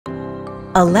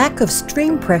A lack of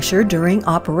stream pressure during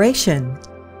operation.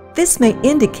 This may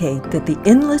indicate that the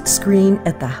inlet screen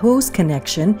at the hose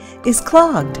connection is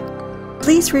clogged.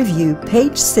 Please review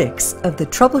page 6 of the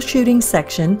troubleshooting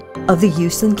section of the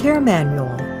Use and Care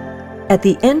Manual. At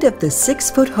the end of the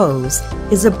 6-foot hose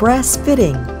is a brass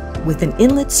fitting with an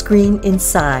inlet screen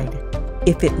inside.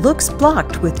 If it looks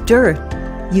blocked with dirt,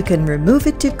 you can remove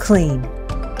it to clean.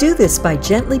 Do this by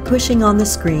gently pushing on the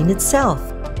screen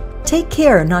itself. Take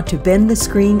care not to bend the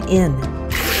screen in.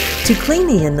 To clean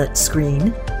the inlet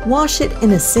screen, wash it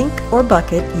in a sink or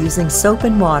bucket using soap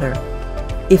and water.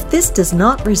 If this does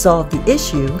not resolve the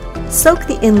issue, soak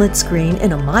the inlet screen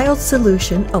in a mild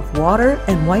solution of water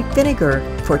and white vinegar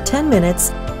for 10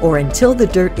 minutes or until the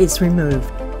dirt is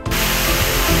removed.